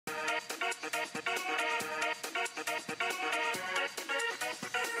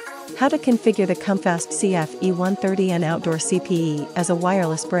How to configure the Comfast CF-E130N outdoor CPE as a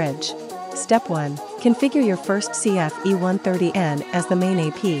wireless bridge. Step 1. Configure your first CF-E130N as the main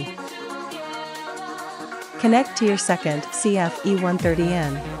AP. Connect to your second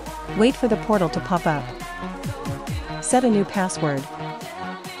CF-E130N. Wait for the portal to pop up. Set a new password.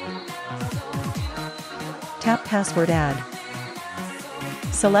 Tap Password Add.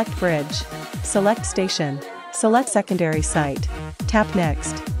 Select Bridge. Select Station. Select Secondary Site. Tap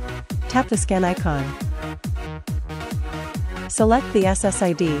Next. Tap the scan icon. Select the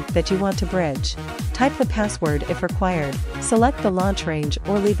SSID that you want to bridge. Type the password if required. Select the launch range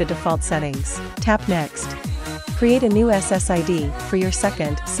or leave the default settings. Tap Next. Create a new SSID for your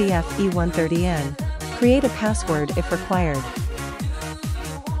second CF-E130N. Create a password if required.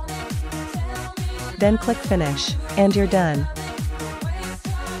 Then click Finish, and you're done.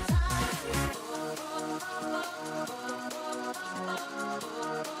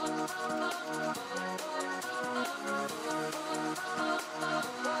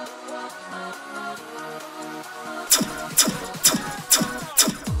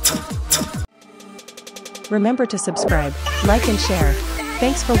 Remember to subscribe, like and share.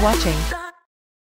 Thanks for watching.